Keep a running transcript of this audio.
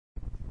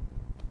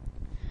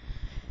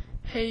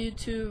Hey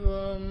YouTube,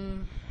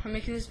 I'm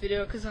making this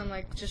video because I'm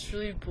like just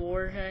really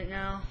bored right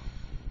now,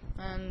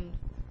 and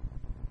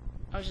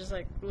I was just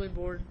like really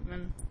bored,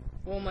 and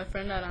well, my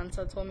friend at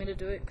Ansa told me to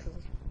do it because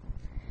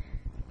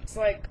it's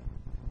like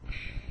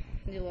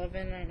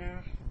 11 right now.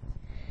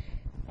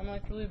 I'm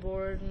like really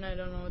bored and I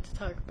don't know what to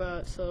talk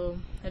about, so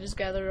I just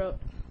gathered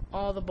up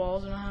all the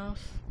balls in my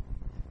house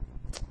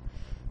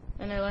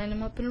and I lined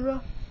them up in a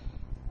row.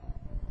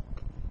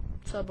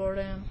 That's how bored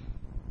I am.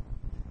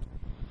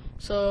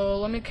 So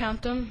let me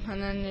count them,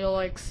 and then you'll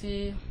like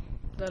see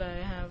that I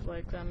have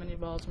like that many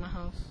balls in my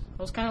house.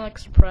 I was kind of like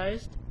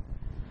surprised.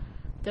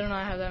 Didn't know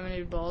I have that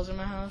many balls in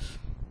my house.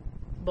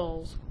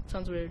 Balls.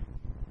 Sounds weird.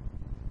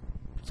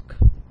 It's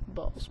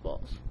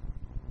balls.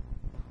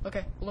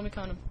 Okay, well, let me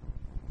count them.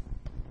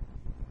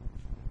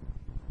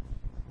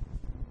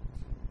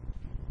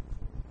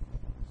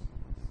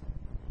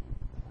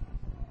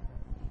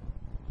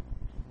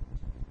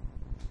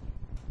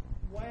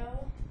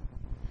 Well,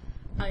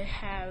 I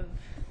have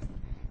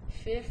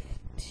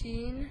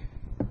 15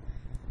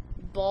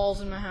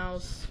 balls in my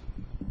house,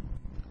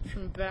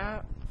 from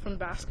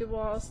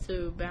basketballs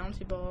to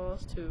bouncy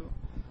balls to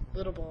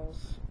little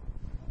balls.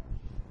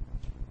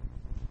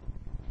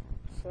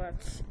 So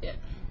that's it.